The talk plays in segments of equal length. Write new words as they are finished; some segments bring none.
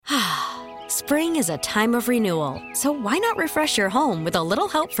Spring is a time of renewal, so why not refresh your home with a little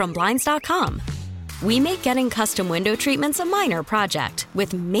help from Blinds.com? We make getting custom window treatments a minor project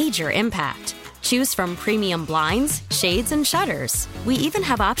with major impact. Choose from premium blinds, shades, and shutters. We even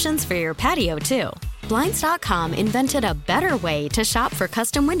have options for your patio, too. Blinds.com invented a better way to shop for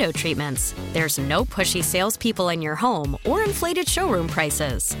custom window treatments. There's no pushy salespeople in your home or inflated showroom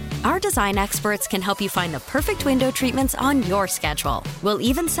prices. Our design experts can help you find the perfect window treatments on your schedule. We'll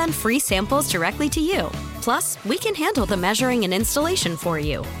even send free samples directly to you. Plus, we can handle the measuring and installation for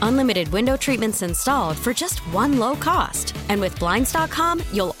you. Unlimited window treatments installed for just one low cost. And with Blinds.com,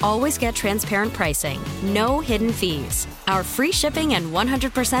 you'll always get transparent pricing. No hidden fees. Our free shipping and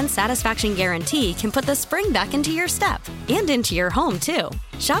 100% satisfaction guarantee can put the spring back into your step and into your home, too.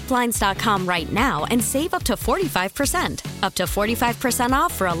 Shop Blinds.com right now and save up to 45%. Up to 45%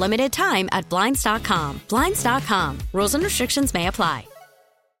 off for a limited time at Blinds.com. Blinds.com. Rules and restrictions may apply.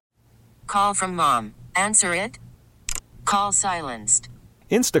 Call from mom. Answer it. Call silenced.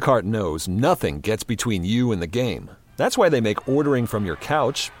 Instacart knows nothing gets between you and the game. That's why they make ordering from your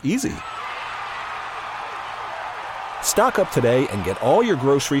couch easy. Stock up today and get all your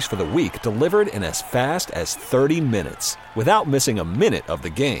groceries for the week delivered in as fast as 30 minutes without missing a minute of the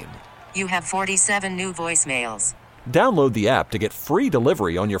game. You have 47 new voicemails. Download the app to get free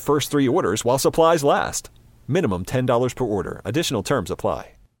delivery on your first 3 orders while supplies last. Minimum $10 per order. Additional terms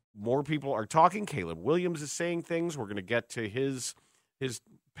apply. More people are talking. Caleb Williams is saying things. We're going to get to his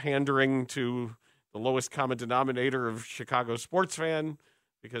pandering to the lowest common denominator of Chicago sports fan,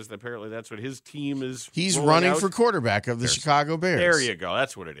 because apparently that's what his team is. He's running for quarterback of the Chicago Bears. There you go.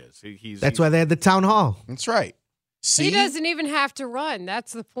 That's what it is. That's why they had the town hall. That's right. See? He doesn't even have to run.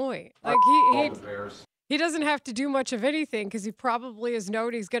 That's the point. Like he doesn't have to do much of anything because he probably has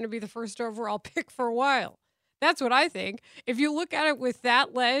known he's going to be the first overall pick for a while. That's what I think. If you look at it with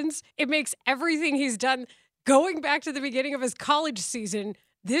that lens, it makes everything he's done going back to the beginning of his college season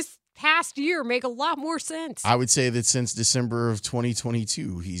this past year make a lot more sense. I would say that since December of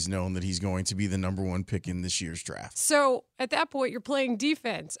 2022, he's known that he's going to be the number 1 pick in this year's draft. So at that point, you're playing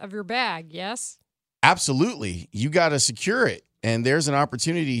defense of your bag, yes? Absolutely. You got to secure it, and there's an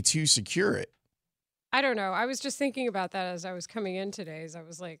opportunity to secure it. I don't know. I was just thinking about that as I was coming in today. As I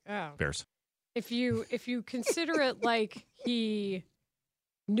was like, oh. Bears. If you consider it like he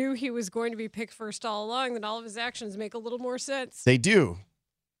knew he was going to be picked first all along, then all of his actions make a little more sense. They do.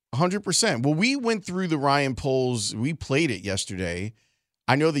 100%. Well, we went through the Ryan polls. We played it yesterday.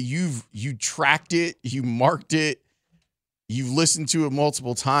 I know that you tracked it, you marked it, you've listened to it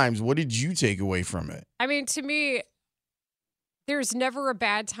multiple times. What did you take away from it? I mean, to me, there's never a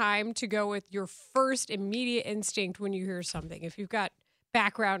bad time to go with your first immediate instinct when you hear something, if you've got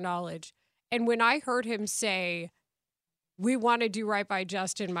background knowledge. And when I heard him say, we want to do right by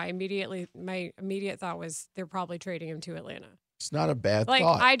Justin, my immediate thought was they're probably trading him to Atlanta. It's not a bad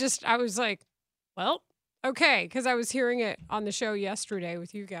thought. I was like, well, okay, because I was hearing it on the show yesterday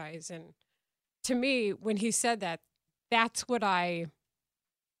with you guys. And to me, when he said that, that's what I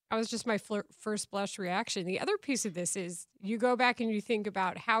was just my first blush reaction. The other piece of this is you go back and you think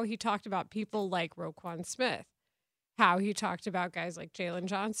about how he talked about people like Roquan Smith, how he talked about guys like Jalen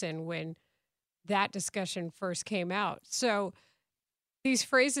Johnson when that discussion first came out. So these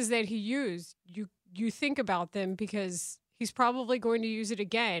phrases that he used, you think about them because he's probably going to use it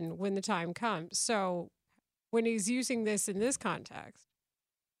again when the time comes. So when he's using this in this context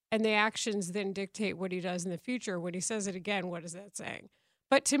and the actions then dictate what he does in the future, when he says it again, what is that saying?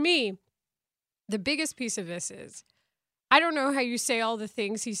 But to me, the biggest piece of this is, I don't know how you say all the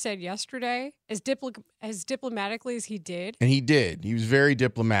things he said yesterday as diplomatically as he did. And he did. He was very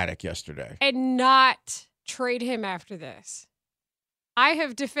diplomatic yesterday. And not trade him after this. I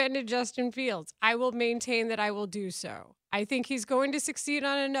have defended Justin Fields. I will maintain that I will do so. I think he's going to succeed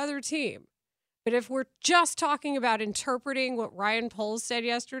on another team. But if we're just talking about interpreting what Ryan Poles said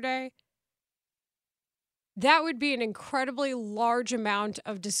yesterday, that would be an incredibly large amount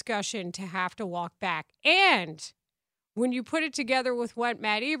of discussion to have to walk back. And when you put it together with what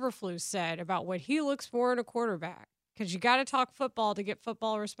Matt Eberflus said about what he looks for in a quarterback, because you got to talk football to get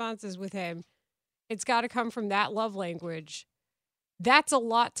football responses with him, it's got to come from that love language. That's a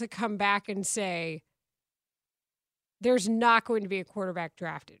lot to come back and say, there's not going to be a quarterback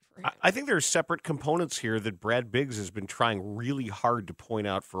drafted for him. I think there are separate components here that Brad Biggs has been trying really hard to point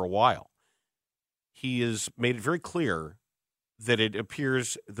out for a while. He has made it very clear that it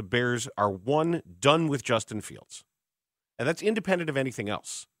appears the Bears are, done with Justin Fields. And that's independent of anything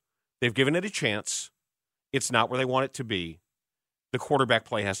else. They've given it a chance. It's not where they want it to be. The quarterback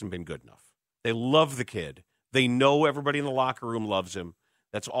play hasn't been good enough. They love the kid. They know everybody in the locker room loves him.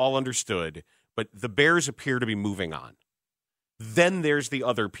 That's all understood. But the Bears appear to be moving on. Then there's the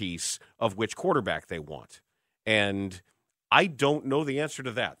other piece of which quarterback they want. And I don't know the answer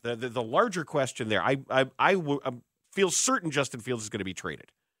to that. The larger question there, I feel certain Justin Fields is going to be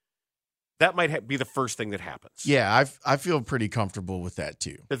traded. That might be the first thing that happens. Yeah, I feel pretty comfortable with that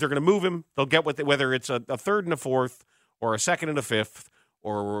too. That they're going to move him. They'll get whether it's a third and a fourth or a second and a fifth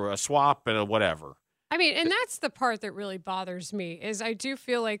or a swap and a whatever. I mean, and that's the part that really bothers me is I do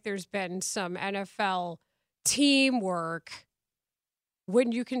feel like there's been some NFL teamwork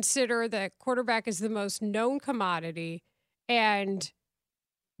when you consider that quarterback is the most known commodity and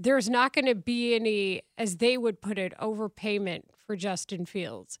there's not going to be any, as they would put it, overpayment for Justin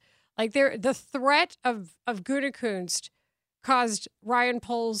Fields. Like the threat of Gutekunst caused Ryan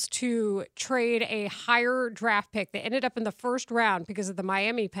Poles to trade a higher draft pick that ended up in the first round because of the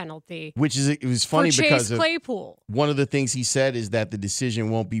Miami penalty. Which is it was funny for because Chase Claypool. One of the things he said is that the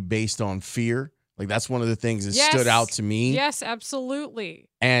decision won't be based on fear. Like that's one of the things that stood out to me. Yes, absolutely.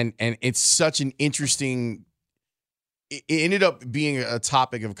 And it's such an interesting. It ended up being a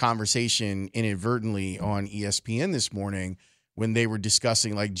topic of conversation inadvertently on ESPN this morning when they were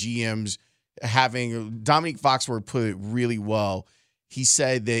discussing like GMs having. Dominique Foxworth put it really well. He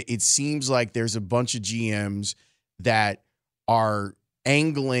said that it seems like there's a bunch of GMs that are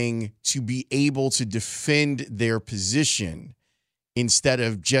angling to be able to defend their position instead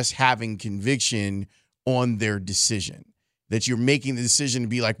of just having conviction on their decision. That you're making the decision to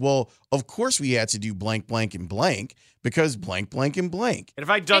be like, well, of course we had to do blank, blank, and blank because blank, blank, and blank. And if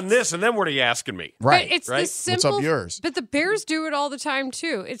I'd done this, and then what are you asking me? Right. But it's right? the simple, What's up yours? But the Bears do it all the time,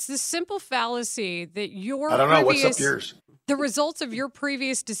 too. It's the simple fallacy that I don't know. What's up yours? The results of your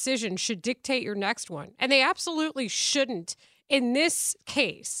previous decision should dictate your next one. And they absolutely shouldn't. In this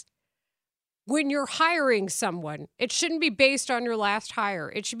case, when you're hiring someone, it shouldn't be based on your last hire.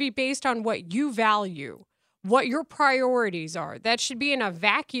 It should be based on what you value, what your priorities are. That should be in a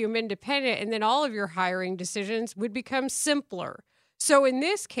vacuum independent, and then all of your hiring decisions would become simpler. So in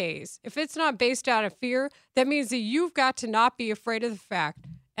this case, if it's not based out of fear, that means that you've got to not be afraid of the fact,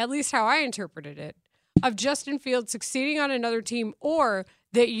 at least how I interpreted it, of Justin Fields succeeding on another team or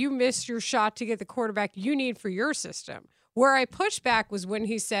that you missed your shot to get the quarterback you need for your system. Where I pushed back was when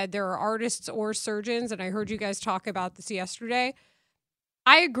he said there are artists or surgeons, and I heard you guys talk about this yesterday.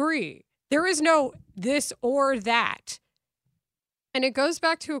 I agree. There is no this or that. And it goes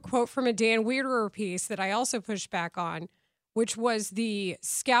back to a quote from a Dan Wiederer piece that I also pushed back on, which was the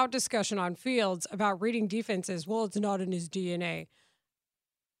scout discussion on Fields about reading defenses. Well, it's not in his DNA.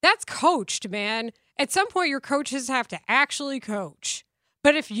 That's coached, man. At some point, your coaches have to actually coach.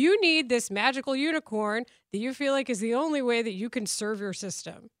 But if you need this magical unicorn that you feel like is the only way that you can serve your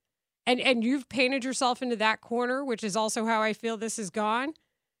system, and you've painted yourself into that corner, which is also how I feel this has gone,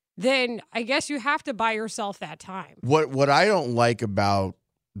 then I guess you have to buy yourself that time. What I don't like about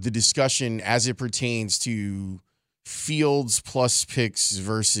the discussion as it pertains to Fields plus picks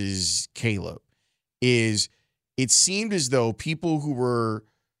versus Caleb is it seemed as though people who were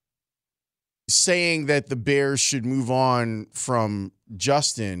saying that the Bears should move on from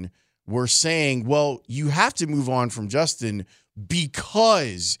Justin were saying, well, you have to move on from Justin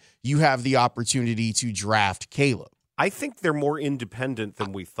because you have the opportunity to draft Caleb. I think they're more independent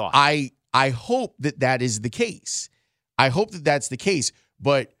than we thought. I hope that is the case. I hope that that's the case.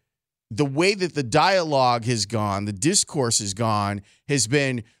 But the way that the dialogue has gone, the discourse has gone, has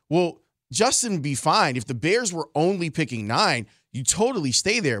been, well, Justin would be fine. If the Bears were only picking 9, you totally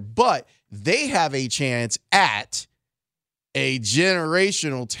stay there. But they have a chance at a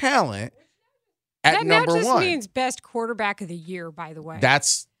generational talent at number 1. That just means best quarterback of the year, by the way.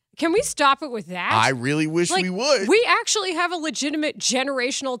 Can we stop it with that? I really wish we would. We actually have a legitimate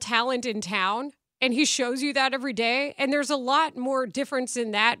generational talent in town, and he shows you that every day. And there's a lot more difference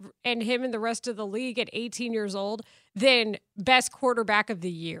in that and him and the rest of the league at 18 years old than best quarterback of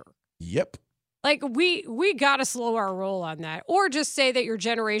the year. Yep. Like, we got to slow our roll on that. Or just say that your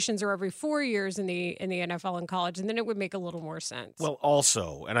generations are every 4 years in the NFL and college, and then it would make a little more sense. Well,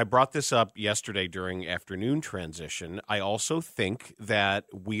 also, and I brought this up yesterday during afternoon transition, I also think that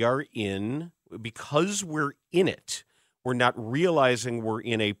because we're in it, we're not realizing we're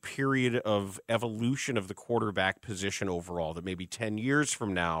in a period of evolution of the quarterback position overall, that maybe 10 years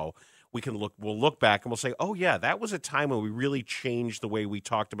from now, we'll look back and we'll say, oh yeah, that was a time when we really changed the way we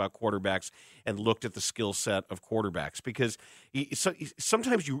talked about quarterbacks and looked at the skill set of quarterbacks. Because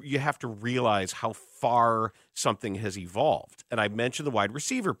sometimes you have to realize how far something has evolved. And I mentioned the wide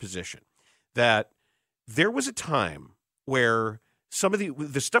receiver position, that there was a time where some of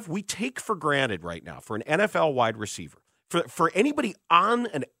the stuff we take for granted right now for an NFL wide receiver, for anybody on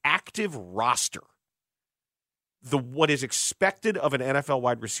an active roster, what is expected of an NFL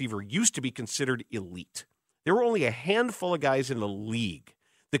wide receiver used to be considered elite. There were only a handful of guys in the league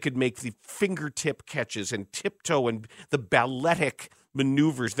that could make the fingertip catches and tiptoe and the balletic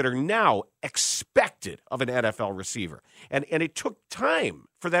maneuvers that are now expected of an NFL receiver. And it took time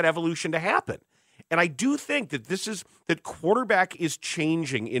for that evolution to happen. And I do think that quarterback is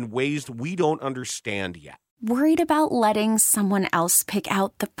changing in ways that we don't understand yet. Worried about letting someone else pick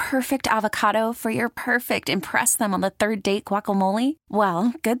out the perfect avocado for your perfect impress them on the third date guacamole?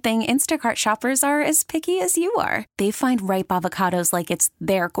 Well, good thing Instacart shoppers are as picky as you are. They find ripe avocados like it's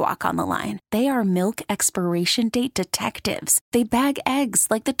their guac on the line. They are milk expiration date detectives. They bag eggs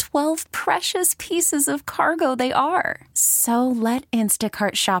like the 12 precious pieces of cargo they are. So let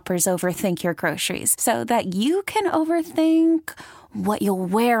Instacart shoppers overthink your groceries so that you can overthink what you'll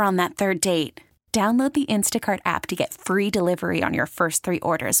wear on that third date. Download the Instacart app to get free delivery on your first 3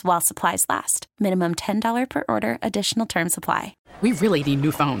 orders while supplies last. Minimum $10 per order. Additional terms apply. We really need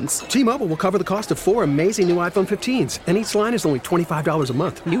new phones. T-Mobile will cover the cost of 4 amazing new iPhone 15s, and each line is only $25 a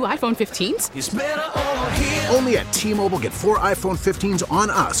month. New iPhone 15s? It's better over here. Only at T-Mobile, get 4 iPhone 15s on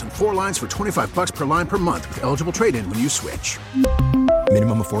us and 4 lines for $25 per line per month with eligible trade-in when you switch.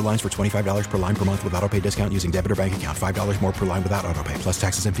 Minimum of 4 lines for $25 per line per month with autopay discount using debit or bank account. $5 more per line without autopay, plus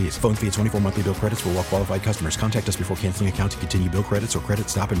taxes and fees. Phone fee at 24 monthly bill credits for well-qualified customers. Contact us before canceling account to continue bill credits or credit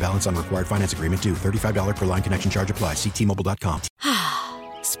stop and balance on required finance agreement due. $35 per line connection charge applies. See T-Mobile.com.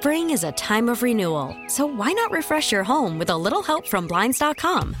 Spring is a time of renewal, so why not refresh your home with a little help from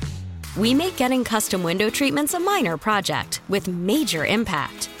Blinds.com? We make getting custom window treatments a minor project with major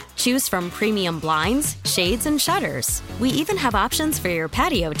impact. Choose from premium blinds, shades, and shutters. We even have options for your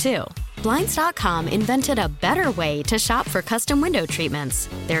patio, too. Blinds.com invented a better way to shop for custom window treatments.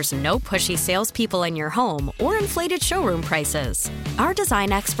 There's no pushy salespeople in your home or inflated showroom prices. Our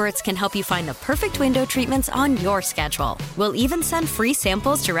design experts can help you find the perfect window treatments on your schedule. We'll even send free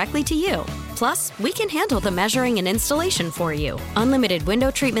samples directly to you. Plus, we can handle the measuring and installation for you. Unlimited window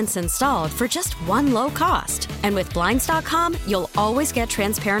treatments installed for just one low cost. And with Blinds.com, you'll always get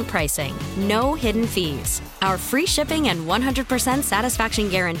transparent pricing. No hidden fees. Our free shipping and 100% satisfaction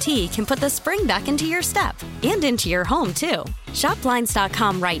guarantee can put the spring back into your step and into your home, too. Shop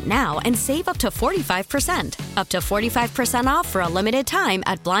Blinds.com right now and save up to 45%. Up to 45% off for a limited time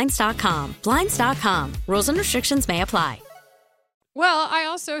at Blinds.com. Blinds.com. Rules and restrictions may apply. Well, I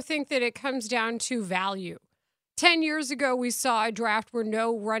also think that it comes down to value. 10 years ago, we saw a draft where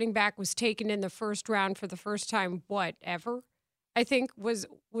no running back was taken in the first round for the first time, ever? I think was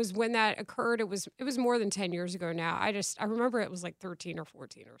when that occurred. It was more than 10 years ago now. I remember it was like 13 or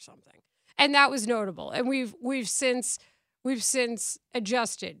 14 or something. And that was notable. And we've since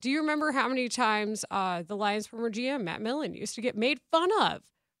adjusted. Do you remember how many times the Lions former GM Matt Millen used to get made fun of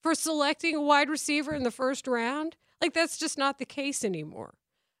for selecting a wide receiver in the first round? Like, that's just not the case anymore.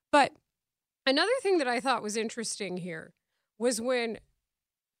 But another thing that I thought was interesting here was when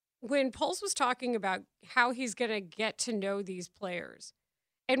Poles was talking about how he's going to get to know these players,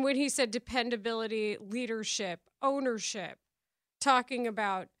 and when he said dependability, leadership, ownership, talking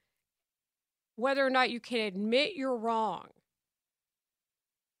about whether or not you can admit you're wrong.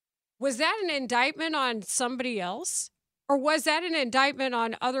 Was that an indictment on somebody else? Or was that an indictment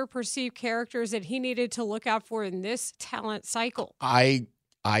on other perceived characters that he needed to look out for in this talent cycle? I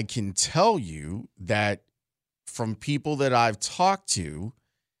can tell you that from people that I've talked to,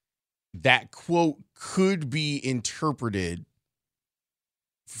 that quote could be interpreted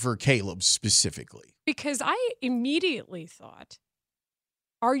for Caleb specifically. Because I immediately thought,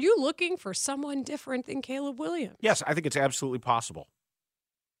 are you looking for someone different than Caleb Williams? Yes, I think it's absolutely possible.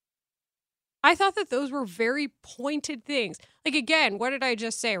 I thought that those were very pointed things. Like, again, what did I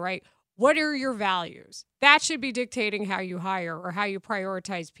just say, right? What are your values? That should be dictating how you hire or how you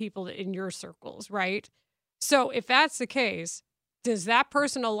prioritize people in your circles, right? So if that's the case, does that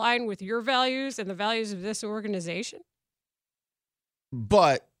person align with your values and the values of this organization?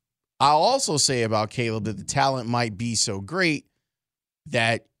 But I'll also say about Caleb that the talent might be so great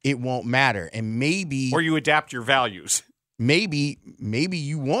that it won't matter. And maybe... Or you adapt your values. Maybe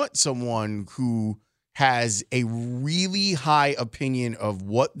you want someone who has a really high opinion of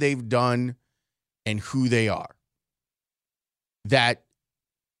what they've done and who they are. That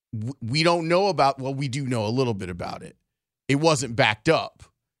we don't know about. Well, we do know a little bit about it. It wasn't backed up,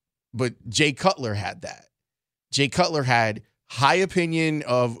 but Jay Cutler had that. Jay Cutler had high opinion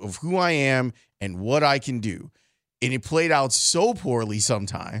of who I am and what I can do. And it played out so poorly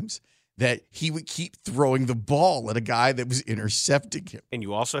sometimes that he would keep throwing the ball at a guy that was intercepting him. And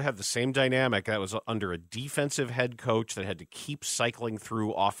you also have the same dynamic that was under a defensive head coach that had to keep cycling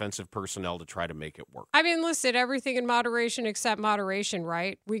through offensive personnel to try to make it work. I mean, listen, everything in moderation except moderation,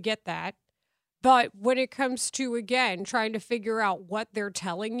 right? We get that. But when it comes to, again, trying to figure out what they're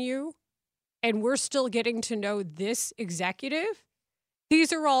telling you, and we're still getting to know this executive,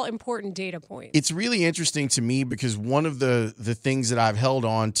 these are all important data points. It's really interesting to me because one of the things that I've held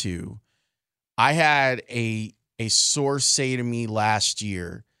on to, I had a source say to me last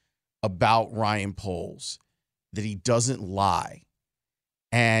year about Ryan Poles that he doesn't lie.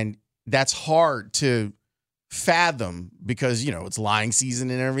 And that's hard to fathom because, it's lying season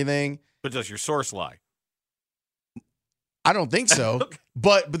and everything. But does your source lie? I don't think so. Okay.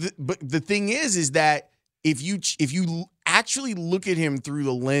 But the thing is that if you actually look at him through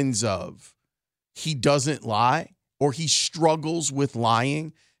the lens of he doesn't lie or he struggles with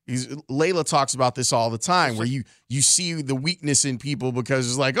lying, Leila talks about this all the time, where you see the weakness in people because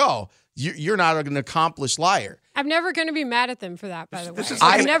it's like, oh, you're not an accomplished liar. I'm never going to be mad at them for that, by the way. Like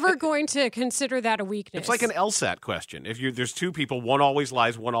I'm never going to consider that a weakness. It's like an LSAT question. If there's two people, one always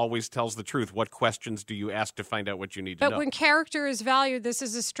lies, one always tells the truth. What questions do you ask to find out what you need to know? But when character is valued, this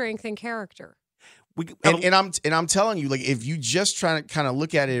is a strength in character. And I'm telling you, like, if you just try to kind of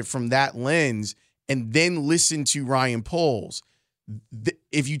look at it from that lens and then listen to Ryan Poles,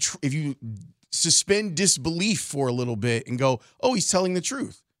 if you suspend disbelief for a little bit and go, oh, he's telling the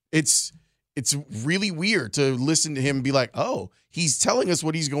truth. It's really weird to listen to him and be like, oh, he's telling us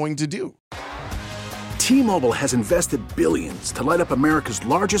what he's going to do. T-Mobile has invested billions to light up America's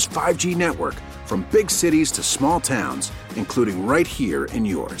largest 5G network, from big cities to small towns, including right here in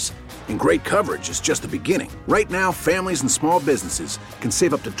yours. And great coverage is just the beginning. Right now, families and small businesses can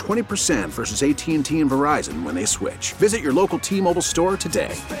save up to 20% versus AT&T and Verizon when they switch. Visit your local T-Mobile store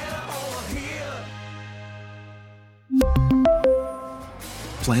today.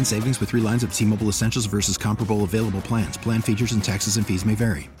 Plan savings with 3 lines of T-Mobile Essentials versus comparable available plans. Plan features and taxes and fees may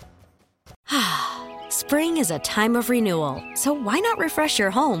vary. Spring is a time of renewal, so why not refresh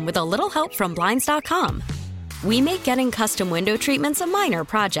your home with a little help from Blinds.com? We make getting custom window treatments a minor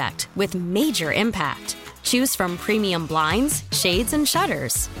project with major impact. Choose from premium blinds, shades, and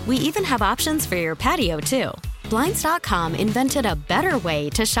shutters. We even have options for your patio, too. Blinds.com invented a better way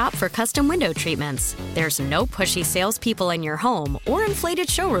to shop for custom window treatments. There's no pushy salespeople in your home or inflated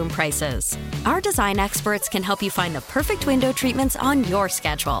showroom prices. Our design experts can help you find the perfect window treatments on your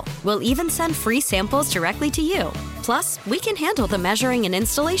schedule. We'll even send free samples directly to you. Plus, we can handle the measuring and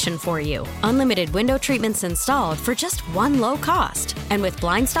installation for you. Unlimited window treatments installed for just one low cost. And with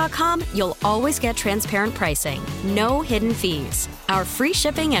Blinds.com, you'll always get transparent pricing. No hidden fees. Our free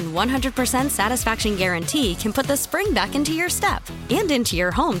shipping and 100% satisfaction guarantee can put the spring back into your step and into your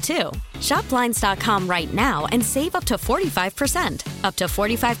home, too. Shop Blinds.com right now and save up to 45%. Up to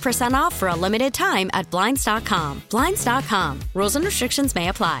 45% off for a limited time at Blinds.com. Blinds.com. Rules and restrictions may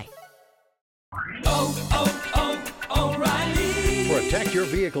apply. O'Reilly. Protect your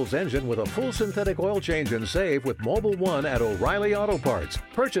vehicle's engine with a full synthetic oil change and save with Mobile One at O'Reilly Auto Parts.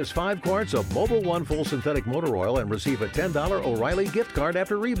 Purchase 5 quarts of Mobile One full synthetic motor oil and receive a $10 O'Reilly gift card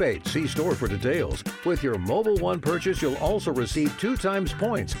after rebate. See store for details. With your Mobile One purchase, you'll also receive 2 times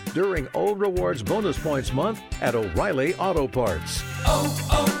points during O Rewards Bonus Points Month at O'Reilly Auto Parts.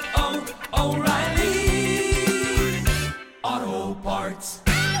 O'Reilly Auto Parts.